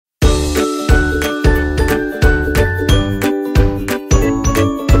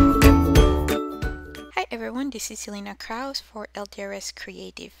this is Ilina for LDRS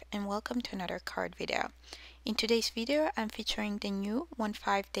Creative, and welcome to another card video. In today's video, I'm featuring the new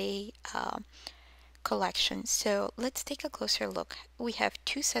 15-day collection. So let's take a closer look. We have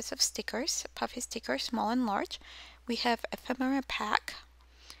two sets of stickers, Puffy stickers, small and large. We have Ephemera pack.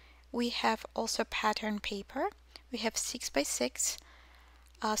 We have also pattern paper. We have 6x6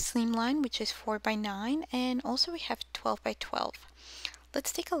 slimline, which is 4x9, and also we have 12x12.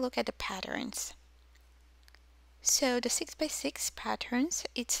 Let's take a look at the patterns. So the 6x6 patterns,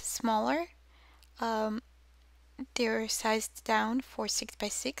 it's smaller. They're sized down for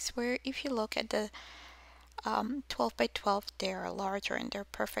 6x6, where if you look at the 12x12, they're larger and they're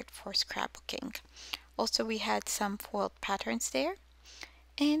perfect for scrapbooking. Also, we had some foiled patterns there.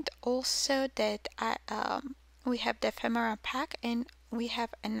 And also that we have the ephemera pack, and we have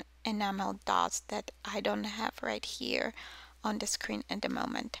an enamel dots that I don't have right here on the screen at the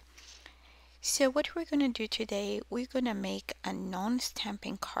moment. So what we're going to do today, we're going to make a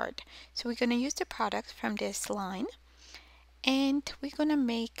non-stamping card. So we're going to use the product from this line, and we're going to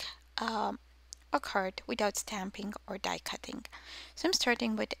make a card without stamping or die cutting. So I'm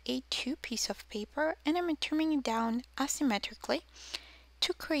starting with a A2 piece of paper, and I'm trimming it down asymmetrically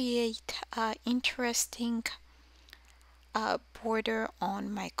to create an interesting border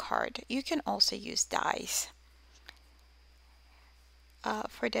on my card. You can also use dies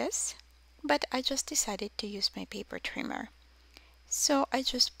for this, but I just decided to use my paper trimmer. So I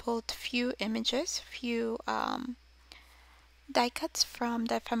just pulled few images, few die cuts from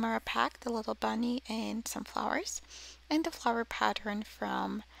the ephemera pack, the little bunny and some flowers, and the flower pattern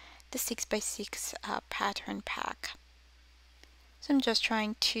from the 6x6 pattern pack. So I'm just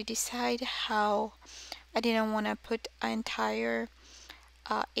trying to decide how I didn't want to put an entire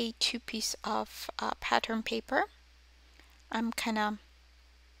A2 piece of pattern paper. I'm kind of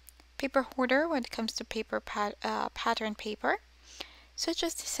paper hoarder when it comes to pattern paper. So I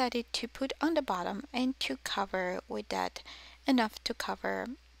just decided to put on the bottom and to cover with that enough to cover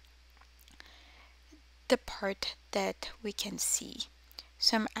the part that we can see.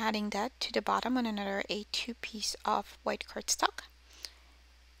 So I'm adding that to the bottom on another A2 piece of white cardstock.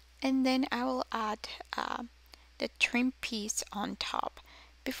 And then I will add the trim piece on top.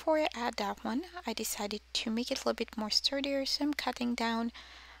 Before I add that one, I decided to make it a little bit more sturdier, so I'm cutting down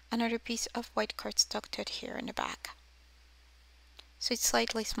another piece of white cardstock to adhere in the back. So it's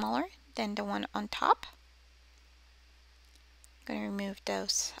slightly smaller than the one on top. I'm going to remove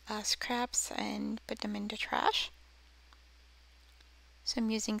those scraps and put them in the trash. So I'm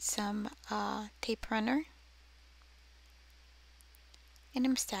using some tape runner, and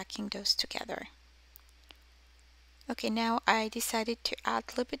I'm stacking those together. Okay, now I decided to add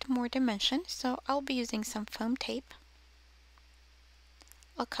a little bit more dimension, so I'll be using some foam tape.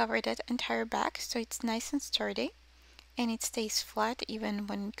 I'll cover that entire back so it's nice and sturdy, and it stays flat even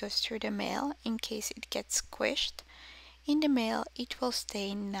when it goes through the mail. In case it gets squished in the mail, it will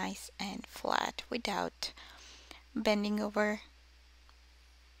stay nice and flat without bending over.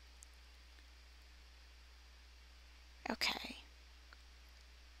 Okay.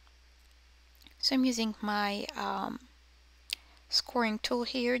 So I'm using my scoring tool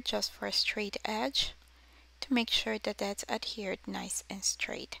here just for a straight edge to make sure that that's adhered nice and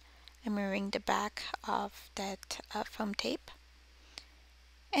straight. I'm mirroring the back of that foam tape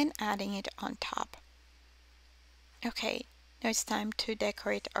and adding it on top. Okay, now it's time to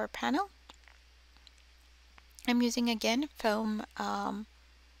decorate our panel. I'm using again foam,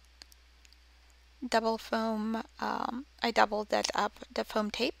 double foam. I doubled that up, the foam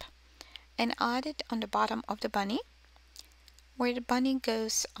tape, and add it on the bottom of the bunny, where the bunny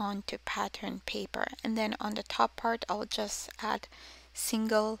goes onto pattern paper, and then on the top part I'll just add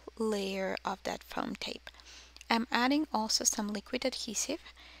single layer of that foam tape. I'm adding also some liquid adhesive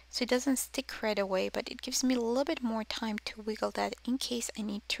so it doesn't stick right away, but it gives me a little bit more time to wiggle that in case I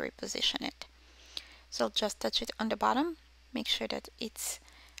need to reposition it. So I'll just touch it on the bottom, make sure that it's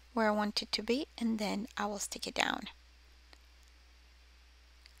where I want it to be, and then I will stick it down.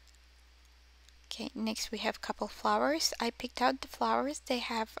 Okay, next we have a couple flowers. I picked out the flowers. They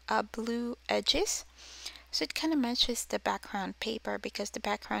have blue edges, so it kind of matches the background paper because the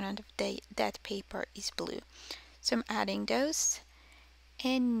background of that paper is blue. So I'm adding those,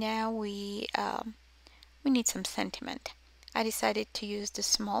 and now we need some sentiment. I decided to use the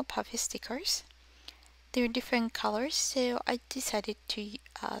small puffy stickers. They're different colors, so I decided to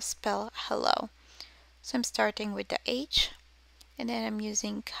spell hello. So I'm starting with the H, and then I'm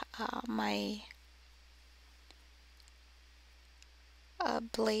using my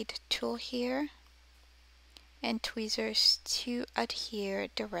blade tool here and tweezers to adhere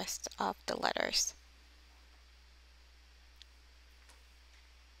the rest of the letters.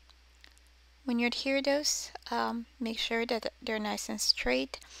 When you adhere those, make sure that they're nice and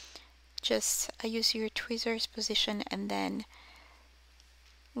straight. Just use your tweezers position, and then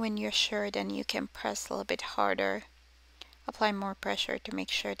when you're sure, then you can press a little bit harder, apply more pressure to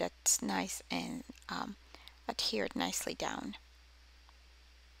make sure that's nice and adhered nicely down.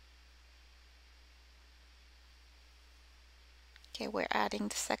 Okay, we're adding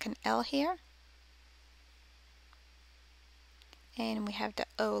the second L here, and we have the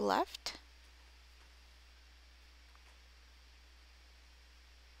O left.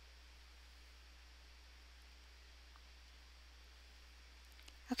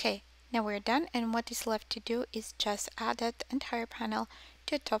 Okay, now we're done, and what is left to do is just add that entire panel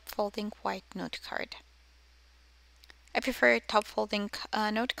to a top folding white note card. I prefer top folding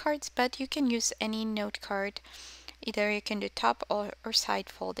note cards, but you can use any note card. Either you can do top or side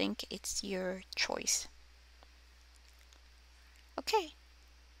folding, it's your choice. Okay,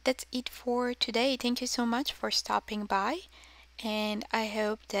 that's it for today. Thank you so much for stopping by, and I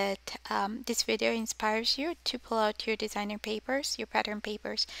hope that this video inspires you to pull out your designer papers, your pattern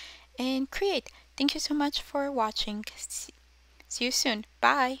papers, and create. Thank you so much for watching. See you soon.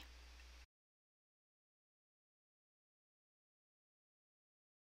 Bye.